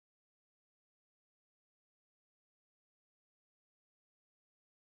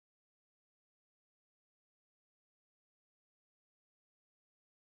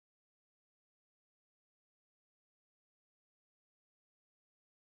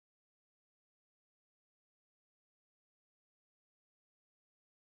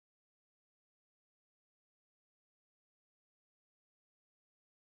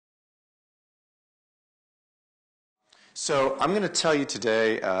So I'm going to tell you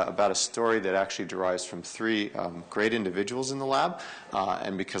today about a story that actually derives from three great individuals in the lab.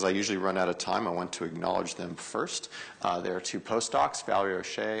 And because I usually run out of time, I want to acknowledge them first. There are two postdocs, Valerie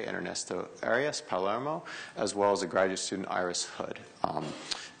O'Shea and Ernesto Arias Palermo, as well as a graduate student, Iris Hood.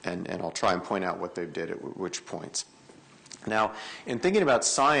 And I'll try and point out what they did at which points. Now, in thinking about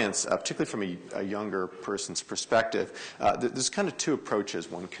science, particularly from a younger person's perspective, there's kind of two approaches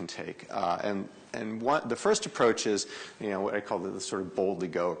one can take. The first approach is, what I call the sort of boldly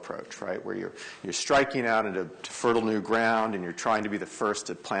go approach, right? Where you're striking out into fertile new ground and you're trying to be the first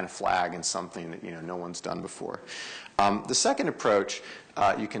to plant a flag in something that no one's done before. The second approach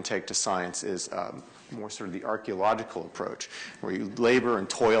you can take to science is more sort of the archaeological approach, where you labor and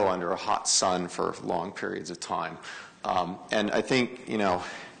toil under a hot sun for long periods of time. And I think,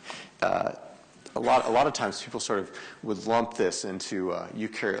 a lot of times people sort of would lump this into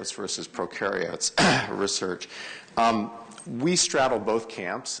eukaryotes versus prokaryotes research. We straddle both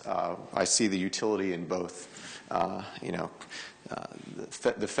camps. I see the utility in both, the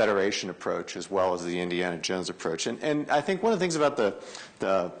Federation approach as well as the Indiana Jones approach. And I think one of the things about the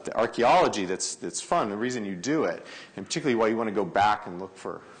archaeology that's fun, the reason you do it, and particularly why you want to go back and look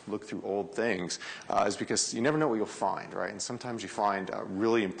through old things, is because you never know what you'll find, right? And sometimes you find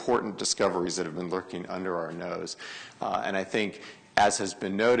really important discoveries that have been lurking under our nose. And I think, as has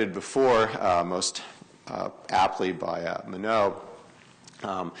been noted before, most aptly by Minot,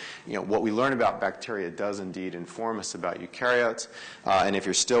 what we learn about bacteria does indeed inform us about eukaryotes. And if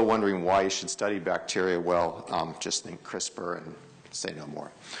you're still wondering why you should study bacteria, well, just think CRISPR and say no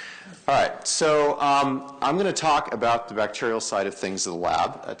more. All right, so I'm going to talk about the bacterial side of things in the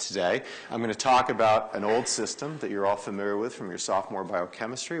lab today. I'm going to talk about an old system that you're all familiar with from your sophomore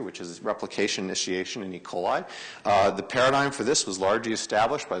biochemistry, which is replication initiation in E. coli. The paradigm for this was largely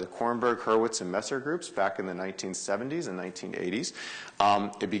established by the Kornberg, Hurwitz, and Messer groups back in the 1970s and 1980s.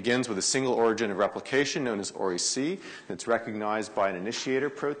 It begins with a single origin of replication known as ORI-C that's recognized by an initiator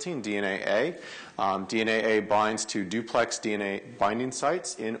protein, DNA-A. DNA-A binds to duplex DNA binding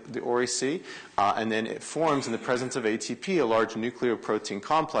sites in the ORI-C, and then it forms, in the presence of ATP, a large nucleoprotein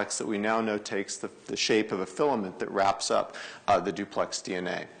complex that we now know takes the shape of a filament that wraps up the duplex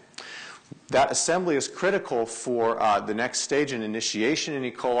DNA. That assembly is critical for the next stage in initiation in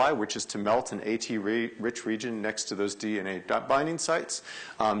E. coli, which is to melt an AT-rich region next to those DNA binding sites.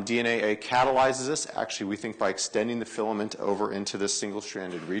 DNA-A catalyzes this, actually, we think, by extending the filament over into this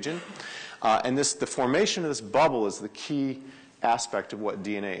single-stranded region. And the formation of this bubble is the key aspect of what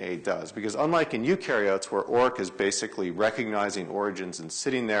DNA-A does. Because unlike in eukaryotes, where ORC is basically recognizing origins and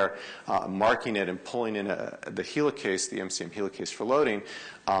sitting there, marking it and pulling in the helicase, the MCM helicase for loading,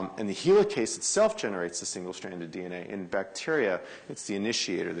 and the helicase itself generates the single-stranded DNA. In bacteria, it's the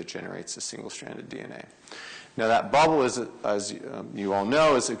initiator that generates the single-stranded DNA. Now, that bubble, is, as you all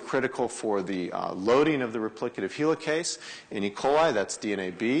know, is critical for the loading of the replicative helicase. In E. coli, that's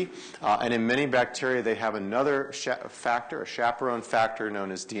DNA-B. And in many bacteria, they have another factor, a chaperone factor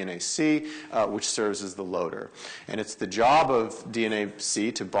known as DNA-C, which serves as the loader. And it's the job of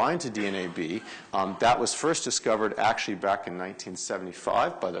DNA-C to bind to DNA-B. That was first discovered actually back in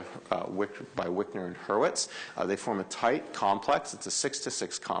 1975 by Wickner and Hurwitz. They form a tight complex. It's a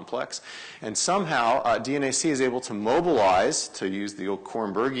 6-to-6 complex. And somehow, DNA-C is able to mobilize, to use the old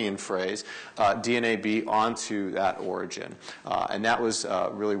Kornbergian phrase, DNA-B onto that origin. And that was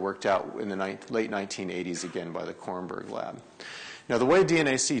really worked out in the late 1980s, again, by the Kornberg lab. Now, the way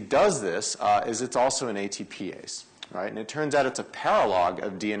DNA-C does this is it's also an ATPase. Right? And it turns out it's a paralog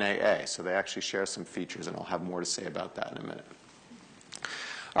of DNA-A. So they actually share some features, and I'll have more to say about that in a minute.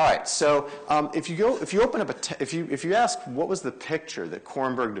 All right, so if you ask what was the picture that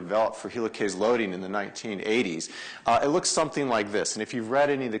Kornberg developed for helicase loading in the 1980s, it looks something like this. And if you've read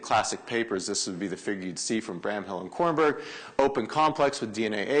any of the classic papers, this would be the figure you'd see from Bramhill and Kornberg. Open complex with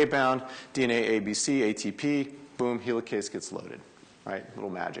DNA-A bound, DNA-ABC, ATP, boom, helicase gets loaded. Right, little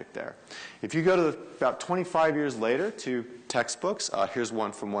magic there. If you go to about 25 years later to textbooks, here's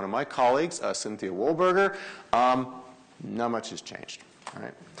one from one of my colleagues, Cynthia Wohlberger. Not much has changed.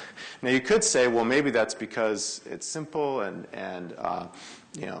 Right. Now, you could say, well, maybe that's because it's simple and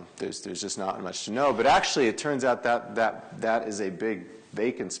there's just not much to know. But actually, it turns out that is a big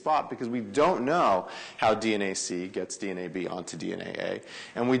vacant spot because we don't know how DNA-C gets DNA-B onto DNA-A.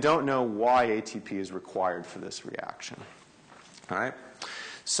 And we don't know why ATP is required for this reaction. All right.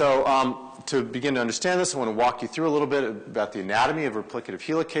 So to begin to understand this, I want to walk you through a little bit about the anatomy of replicative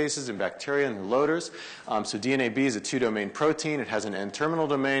helicases in bacteria and their loaders. So DNA-B is a two-domain protein. It has an N-terminal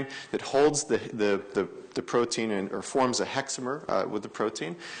domain that holds the the protein or forms a hexamer with the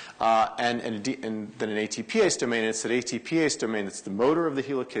protein, and then an ATPase domain. It's that ATPase domain that's the motor of the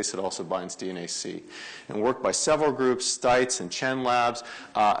helicase that also binds DNA-C. And work by several groups, Stites and Chen labs,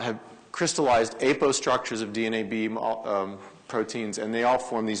 have crystallized apostructures of DNA-B proteins, and they all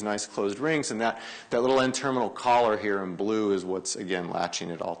form these nice closed rings, and that little N-terminal collar here in blue is what's, again, latching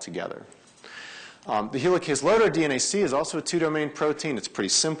it all together. The helicase loader DNA-C is also a two-domain protein. It's pretty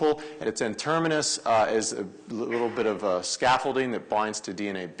simple. At its N-terminus is a little bit of scaffolding that binds to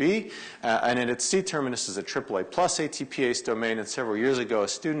DNA-B. And at its C-terminus is a AAA plus ATPase domain. And several years ago, a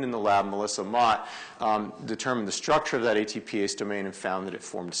student in the lab, Melissa Mott, determined the structure of that ATPase domain and found that it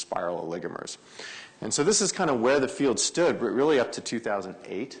formed spiral oligomers. And so this is kind of where the field stood, but really up to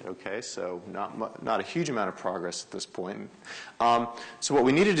 2008, okay, so not a huge amount of progress at this point. So what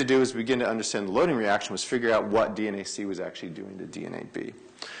we needed to do is begin to understand the loading reaction was figure out what DNA-C was actually doing to DNA-B.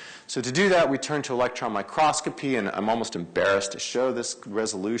 So to do that, we turned to electron microscopy, and I'm almost embarrassed to show this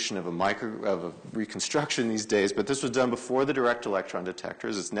resolution of a reconstruction these days, but this was done before the direct electron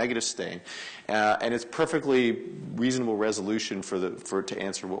detectors. It's negative stain, and it's perfectly reasonable resolution for it to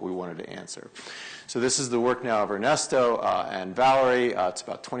answer what we wanted to answer. So this is the work now of Ernesto and Valerie. It's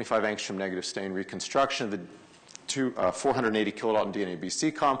about 25 angstrom negative stain reconstruction of the 480 kilodalton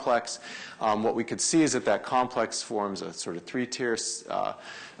DNA-BC complex. What we could see is that complex forms a sort of three-tier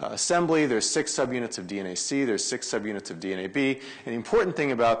assembly. There's 6 subunits of DNA-C. There's 6 subunits of DNA-B. And the important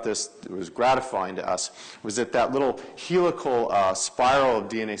thing about this that was gratifying to us was that little helical spiral of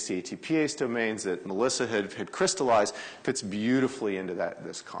DNA-C ATPase domains that Melissa had crystallized fits beautifully into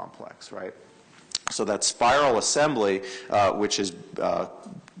this complex, right? So that spiral assembly, which is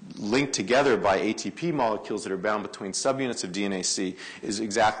linked together by ATP molecules that are bound between subunits of DNA-C, is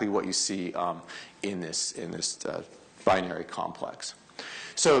exactly what you see in this binary complex.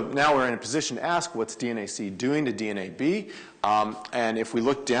 So now we're in a position to ask, what's DNA-C doing to DNA-B? And if we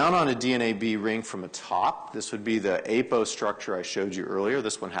look down on a DNA-B ring from the top, this would be the apo structure I showed you earlier.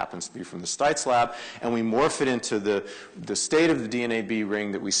 This one happens to be from the Stites lab. And we morph it into the state of the DNA-B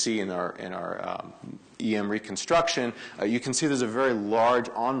ring that we see in our EM reconstruction. You can see there's a very large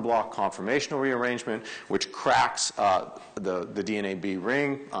en-bloc conformational rearrangement which cracks the DNA-B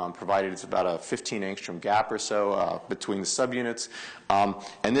ring, provided it's about a 15 angstrom gap or so between the subunits.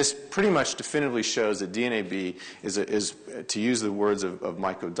 And this pretty much definitively shows that DNA-B is, to use the words of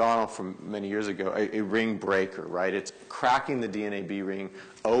Mike O'Donnell from many years ago, a ring breaker, right? It's cracking the DNA-B ring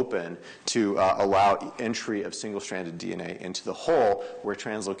open to allow entry of single-stranded DNA into the hole where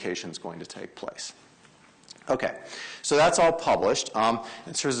translocation is going to take place. Okay, so that's all published.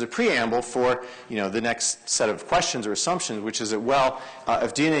 It serves as a preamble for the next set of questions or assumptions, which is that, well,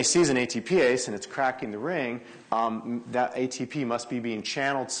 if DNA-C is an ATPase and it's cracking the ring, that ATP must be being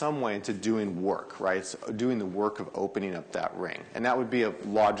channeled some way into doing work, right? It's doing the work of opening up that ring. And that would be a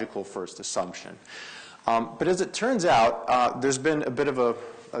logical first assumption. But as it turns out, there's been a bit of a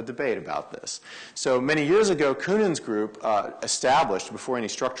debate about this. So many years ago, Kunin's group established, before any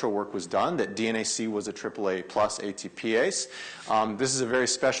structural work was done, that DNA-C was a AAA plus ATPase. This is a very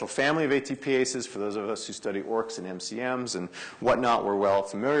special family of ATPases. For those of us who study ORCs and MCMs and whatnot, we're well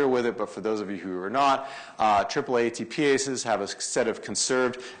familiar with it. But for those of you who are not, AAA ATPases have a set of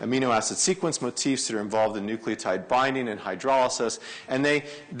conserved amino acid sequence motifs that are involved in nucleotide binding and hydrolysis. And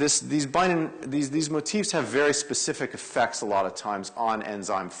these motifs have very specific effects a lot of times on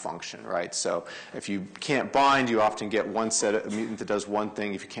enzyme function, right? So if you can't bind, you often get one set of a mutant that does one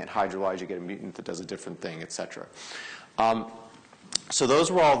thing. If you can't hydrolyze, you get a mutant that does a different thing, et cetera. So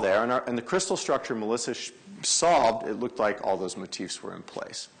those were all there, and the crystal structure Melissa solved, it looked like all those motifs were in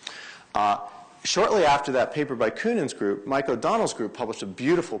place. Shortly after that paper by Kunin's group, Mike O'Donnell's group published a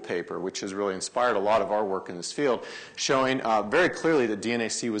beautiful paper, which has really inspired a lot of our work in this field, showing very clearly that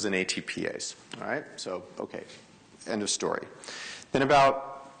DNA-C was an ATPase. All right? So, okay, end of story. Then about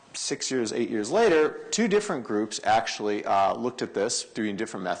 8 years later, 2 different groups actually looked at this doing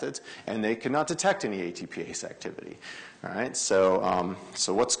different methods, and they could not detect any ATPase activity. All right, so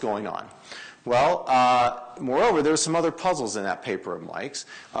what's going on? Well, moreover, there were some other puzzles in that paper of Mike's.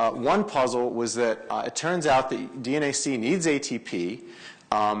 One puzzle was that it turns out that DNA-C needs ATP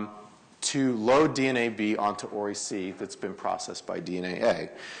to load DNA-B onto ORI-C that's been processed by DNA-A.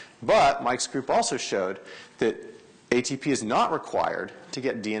 But Mike's group also showed that ATP is not required to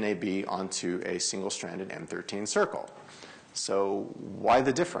get DNA-B onto a single-stranded M13 circle. So why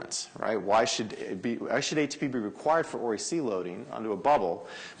the difference, right? Why should ATP be required for ORI-C loading onto a bubble,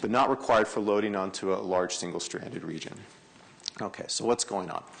 but not required for loading onto a large single-stranded region? Okay, so what's going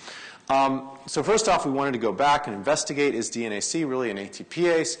on? So first off, we wanted to go back and investigate, is DNAC really an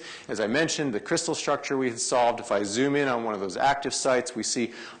ATPase? As I mentioned, the crystal structure we had solved. If I zoom in on one of those active sites, we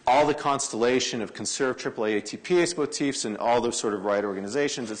see all the constellation of conserved AAA ATPase motifs and all those sort of right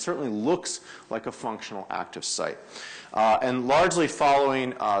organizations. It certainly looks like a functional active site. And largely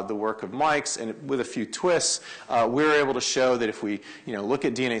following the work of Mike's, and with a few twists, we were able to show that if we look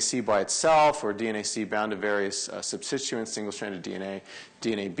at DNAC by itself, or DNAC bound to various substituents, single-stranded DNA,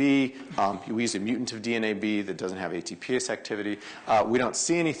 DNAB, we use a mutant of DNAB that doesn't have ATPase activity. We don't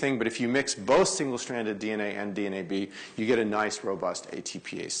see anything, but if you mix both single-stranded DNA and DNAB, you get a nice, robust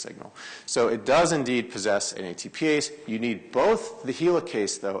ATPase signal. So it does indeed possess an ATPase. You need both the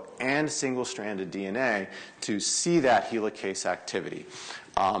helicase, though, and single-stranded DNA to see that helicase activity.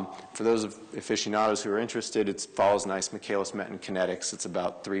 For those aficionados who are interested, it follows nice Michaelis-Menten kinetics. It's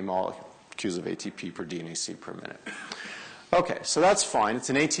about 3 molecules of ATP per DNAC per minute. Okay, so that's fine. It's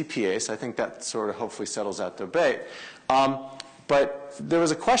an ATPase. I think that sort of hopefully settles that debate. But there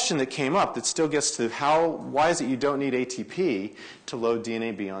was a question that came up that still gets to why is it you don't need ATP to load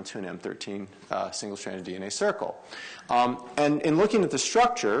DNAB onto an M13 single-stranded DNA circle? And in looking at the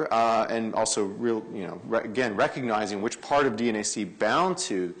structure and also again recognizing which part of DNAC bound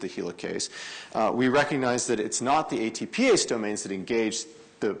to the helicase, we recognize that it's not the ATPase domains that engage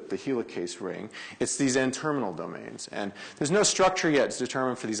the helicase ring. It's these N-terminal domains. And there's no structure yet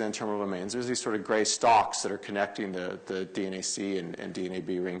determined for these N-terminal domains. There's these sort of gray stalks that are connecting the DNAC and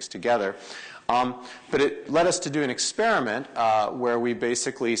DNAB rings together. But it led us to do an experiment where we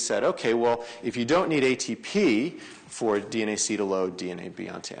basically said, okay, well, if you don't need ATP for DNAC to load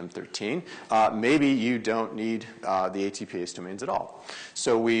DNAB onto M13, maybe you don't need the ATPase domains at all.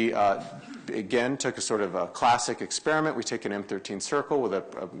 So we, again, took a sort of a classic experiment. We take an M13 circle with a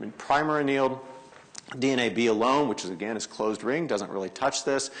primer annealed DNAB alone, which is, again, is closed ring, doesn't really touch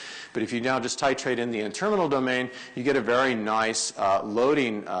this. But if you now just titrate in the N-terminal domain, you get a very nice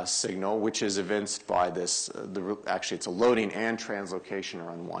loading signal, which is evinced by this. Actually, it's a loading and translocation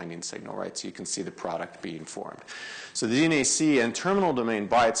or unwinding signal, right? So you can see the product being formed. So the DNAC N-terminal domain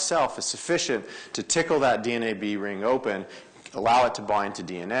by itself is sufficient to tickle that DNAB ring open, allow it to bind to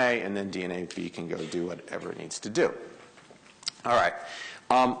DNA, and then DNAB can go do whatever it needs to do. All right.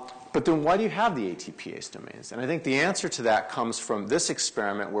 But then why do you have the ATPase domains? And I think the answer to that comes from this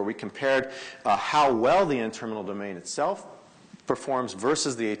experiment where we compared how well the N-terminal domain itself performs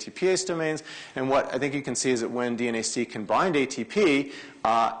versus the ATPase domains. And what I think you can see is that when DNAC can bind ATP,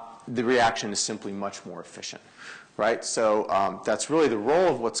 the reaction is simply much more efficient. Right? So that's really the role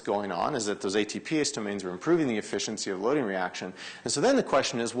of what's going on, is that those ATPase domains are improving the efficiency of loading reaction. And so then the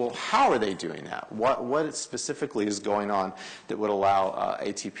question is, well, how are they doing that? What specifically is going on that would allow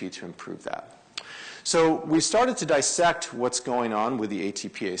ATP to improve that? So we started to dissect what's going on with the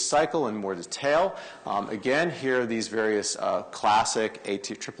ATPase cycle in more detail. Again, here are these various classic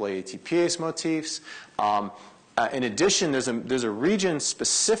AAA ATPase motifs. In addition, there's a region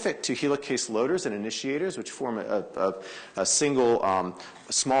specific to helicase loaders and initiators, which form a single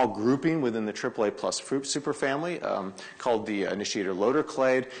small grouping within the AAA plus superfamily called the initiator loader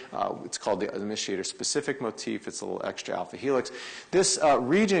clade. It's called the initiator specific motif. It's a little extra alpha helix. This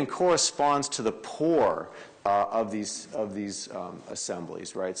region corresponds to the pore of these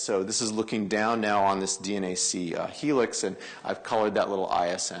assemblies, right? So this is looking down now on this DNAC helix, and I've colored that little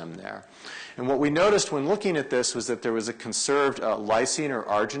ISM there. And what we noticed when looking at this was that there was a conserved lysine or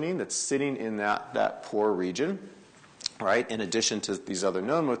arginine that's sitting in that pore region, right, in addition to these other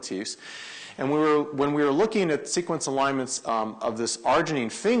known motifs. And when we were looking at sequence alignments of this arginine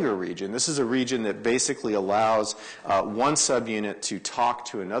finger region, this is a region that basically allows one subunit to talk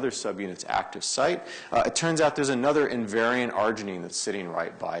to another subunit's active site. It turns out there's another invariant arginine that's sitting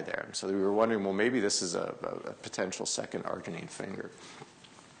right by there. So we were wondering, well, maybe this is a potential second arginine finger.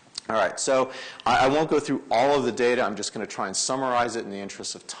 All right, so I won't go through all of the data. I'm just going to try and summarize it in the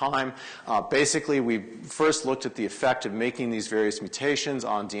interest of time. Basically, we first looked at the effect of making these various mutations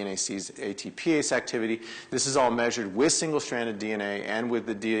on DNAC's ATPase activity. This is all measured with single-stranded DNA and with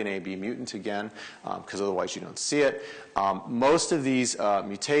the DNAB mutant again, because otherwise you don't see it. Most of these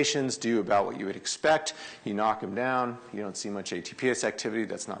mutations do about what you would expect. You knock them down. You don't see much ATPase activity.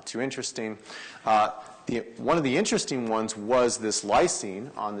 That's not too interesting. One of the interesting ones was this lysine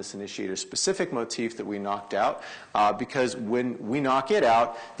on this initiator-specific motif that we knocked out, because when we knock it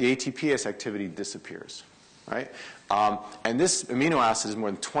out, the ATPase activity disappears. right? And this amino acid is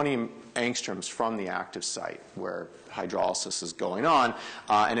more than 20 angstroms from the active site where hydrolysis is going on,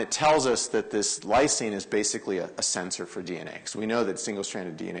 and it tells us that this lysine is basically a sensor for DNA, because we know that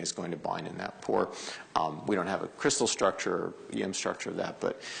single-stranded DNA is going to bind in that pore. We don't have a crystal structure or EM structure of that,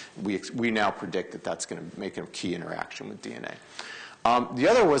 but we now predict that that's going to make a key interaction with DNA. The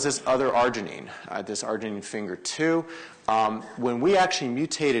other was this other arginine, this arginine finger 2. When we actually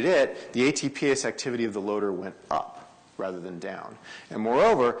mutated it, the ATPase activity of the loader went up rather than down. And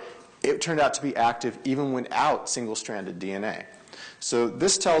moreover, it turned out to be active even without single-stranded DNA. So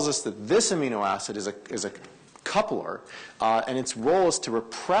this tells us that this amino acid is a coupler, and its role is to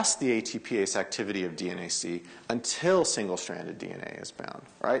repress the ATPase activity of DNA-C until single-stranded DNA is bound.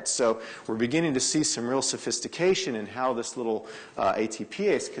 Right? So we're beginning to see some real sophistication in how this little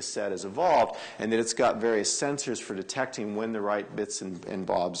ATPase cassette has evolved, and that it's got various sensors for detecting when the right bits and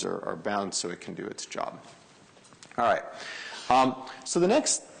bobs are bound so it can do its job. All right. So the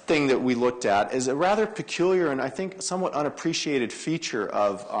next thing that we looked at is a rather peculiar and I think somewhat unappreciated feature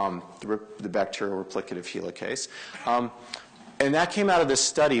of the bacterial replicative helicase. And that came out of this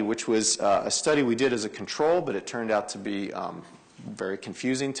study, which was a study we did as a control, but it turned out to be very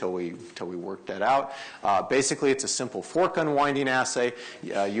confusing till we worked that out. Basically, it's a simple fork unwinding assay.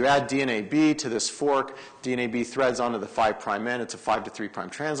 You add DNA-B to this fork. DNA-B threads onto the 5' end. It's a 5' to 3'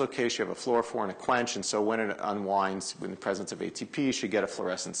 translocase. You have a fluorophore and a quench, and so when it unwinds in the presence of ATP, you should get a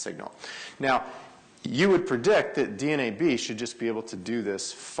fluorescent signal. Now, you would predict that DNA-B should just be able to do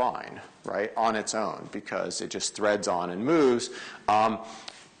this fine, right, on its own, because it just threads on and moves.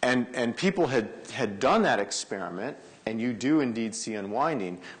 And people had done that experiment, and you do indeed see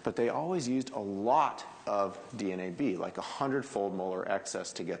unwinding, but they always used a lot of DNA-B, like 100-fold molar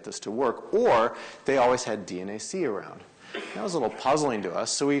excess to get this to work, or they always had DNA-C around. That was a little puzzling to us,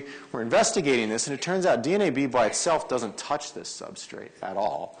 so we were investigating this, and it turns out DNA-B by itself doesn't touch this substrate at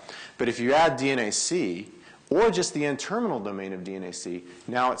all. But if you add DNA-C, or just the N-terminal domain of DNA-C,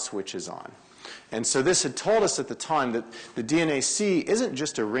 now it switches on. And so this had told us at the time that the DNA-C isn't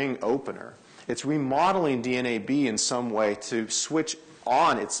just a ring opener. It's remodeling DNA-B in some way to switch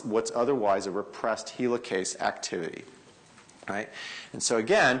on what's otherwise a repressed helicase activity. Right? And so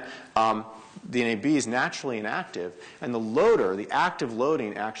again, DNA-B is naturally inactive, and the loader, the active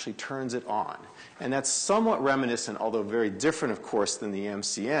loading, actually turns it on. And that's somewhat reminiscent, although very different, of course, than the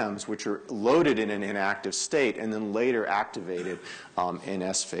MCMs, which are loaded in an inactive state and then later activated in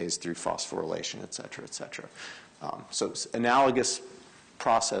S phase through phosphorylation, et cetera, et cetera. So it's analogous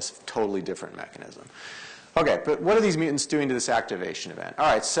process, totally different mechanism. Okay, but what are these mutants doing to this activation event? All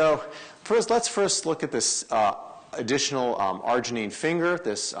right, so let's first look at this additional arginine finger,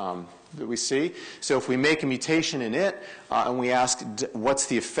 this that we see. So if we make a mutation in it, and we ask what's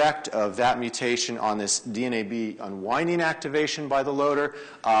the effect of that mutation on this DNA-B unwinding activation by the loader,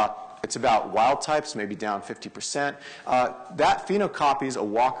 it's about wild types, maybe down 50%. That phenocopies a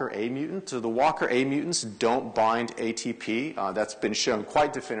Walker A mutant. So the Walker A mutants don't bind ATP. That's been shown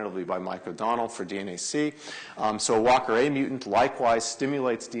quite definitively by Mike O'Donnell for DNA-C. So a Walker A mutant likewise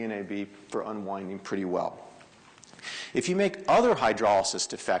stimulates DNA-B for unwinding pretty well. If you make other hydrolysis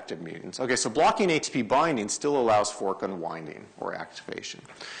defective mutants, okay, so blocking ATP binding still allows fork unwinding or activation.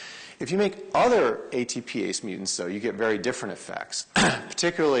 If you make other ATPase mutants, though, you get very different effects,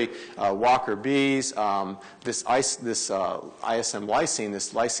 particularly Walker Bs, this ISM lysine,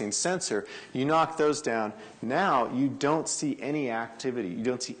 this lysine sensor, you knock those down. Now you don't see any activity. You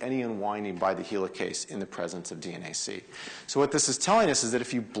don't see any unwinding by the helicase in the presence of DNA-C. So what this is telling us is that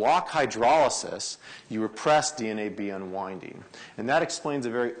if you block hydrolysis, you repress DNA-B unwinding. And that explains a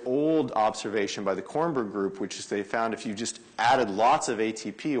very old observation by the Kornberg group, which is they found if you just added lots of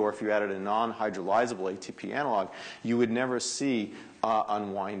ATP, or if you added a non-hydrolyzable ATP analog, you would never see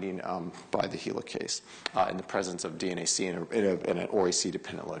unwinding by the helicase in the presence of DNA-C in an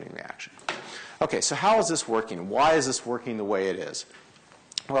OAC-dependent loading reaction. Okay, so how is this working? Why is this working the way it is?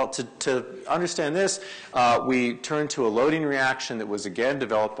 Well, to understand this, we turn to a loading reaction that was, again,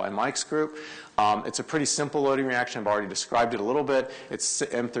 developed by Mike's group. It's a pretty simple loading reaction. I've already described it a little bit. It's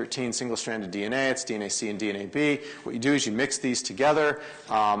M13 single-stranded DNA. It's DNA-C and DNA-B. What you do is you mix these together.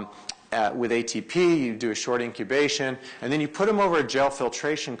 With ATP, you do a short incubation, and then you put them over a gel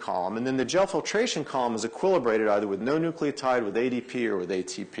filtration column. And then the gel filtration column is equilibrated either with no nucleotide, with ADP, or with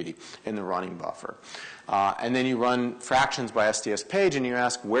ATP in the running buffer. And then you run fractions by SDS page, and you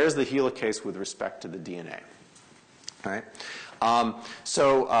ask, where's the helicase with respect to the DNA? All right?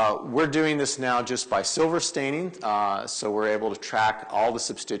 So we're doing this now just by silver staining. So we're able to track all the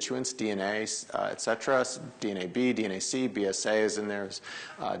substituents, DNA, et cetera, DNA-B, DNA-C, BSA is in there,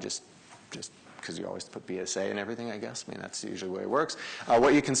 just because you always put BSA and everything, I guess. I mean, that's usually the way it works.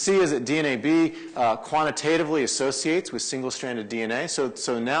 What you can see is that DNA-B quantitatively associates with single-stranded DNA.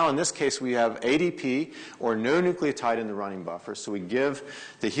 So now, in this case, we have ADP, or no nucleotide in the running buffer. So we give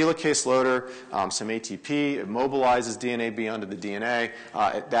the helicase loader some ATP. It mobilizes DNA-B onto the DNA.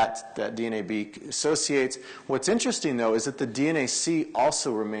 That DNA-B associates. What's interesting, though, is that the DNA-C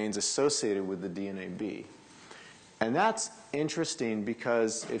also remains associated with the DNA-B. And that's interesting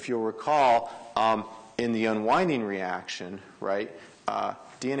because, if you'll recall, in the unwinding reaction, right,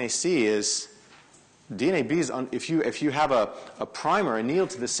 DNA-C is, DNA-B is, if you have a primer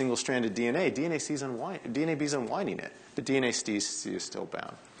annealed to this single-stranded DNA, DNA-B is unwinding it. The DNA-C is still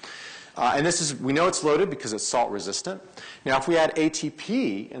bound. And this is, we know it's loaded because it's salt resistant. Now, if we add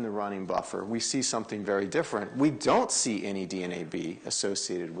ATP in the running buffer, we see something very different. We don't see any DNA-B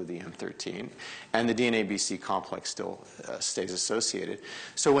associated with the M13, and the DNA-BC complex still stays associated.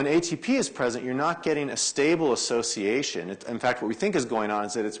 So when ATP is present, you're not getting a stable association. In fact, what we think is going on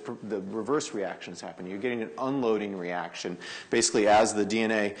is that the reverse reaction is happening. You're getting an unloading reaction. Basically, as the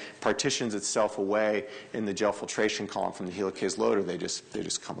DNA partitions itself away in the gel filtration column from the helicase loader, they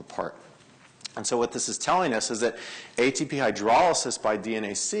just come apart. And so what this is telling us is that ATP hydrolysis by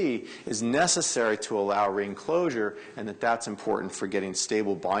DNA-C is necessary to allow ring closure, and that that's important for getting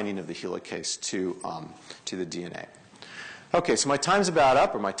stable binding of the helicase to the DNA. Okay, so my time's about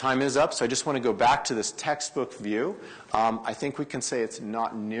up, or my time is up, so I just want to go back to this textbook view. I think we can say it's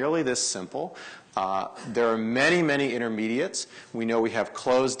not nearly this simple. There are many, many intermediates. We know we have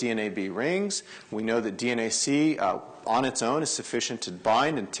closed DNA-B rings. We know that DNA-C on its own is sufficient to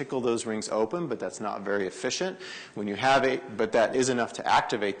bind and tickle those rings open, but that's not very efficient. When you have but that is enough to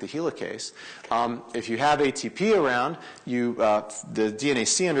activate the helicase. If you have ATP around, the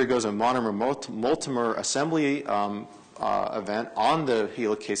DNA-C undergoes a monomer multimer assembly event on the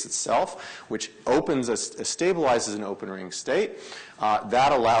helicase itself, which stabilizes an open ring state.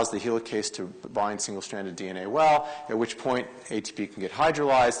 That allows the helicase to bind single-stranded DNA well, at which point ATP can get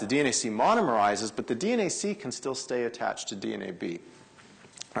hydrolyzed. The DNA-C monomerizes, but the DNA-C can still stay attached to DNA-B.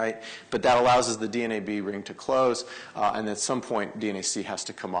 Right? But that allows the DNA-B ring to close, and at some point DNA-C has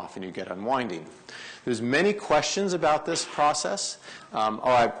to come off and you get unwinding. There's many questions about this process.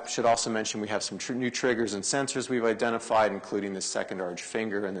 I should also mention we have some new triggers and sensors we've identified, including this second arch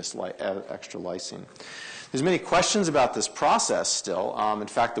finger and this extra lysine. There's many questions about this process still. In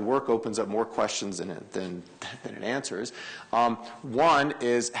fact, the work opens up more questions than it answers. One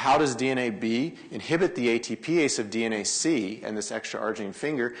is, how does DNA-B inhibit the ATPase of DNA-C and this extra arginine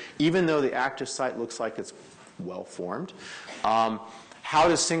finger, even though the active site looks like it's well formed? How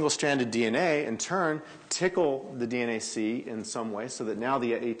does single-stranded DNA, in turn, tickle the DNA-C in some way so that now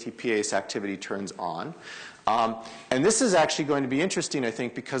the ATPase activity turns on? And this is actually going to be interesting, I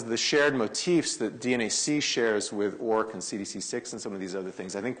think, because of the shared motifs that DNA-C shares with ORC and CDC6 and some of these other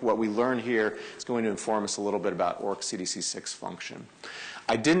things. I think what we learn here is going to inform us a little bit about ORC-CDC6 function.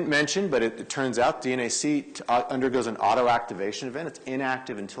 I didn't mention, but it turns out DNA-C undergoes an autoactivation event. It's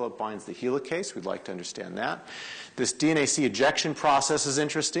inactive until it binds the helicase. We'd like to understand that. This DNA-C ejection process is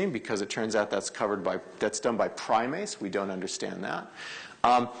interesting because it turns out that's done by primase. We don't understand that.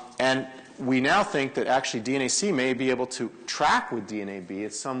 And we now think that actually DNA-C may be able to track with DNA-B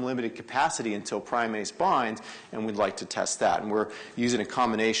at some limited capacity until primase binds, and we'd like to test that. And we're using a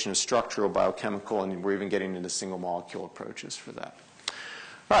combination of structural, biochemical, and we're even getting into single molecule approaches for that.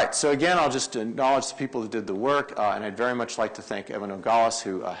 All right, so again, I'll just acknowledge the people who did the work, and I'd very much like to thank Evan Nogales,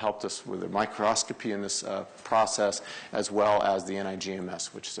 who helped us with the microscopy in this process, as well as the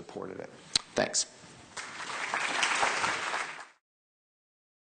NIGMS, which supported it. Thanks.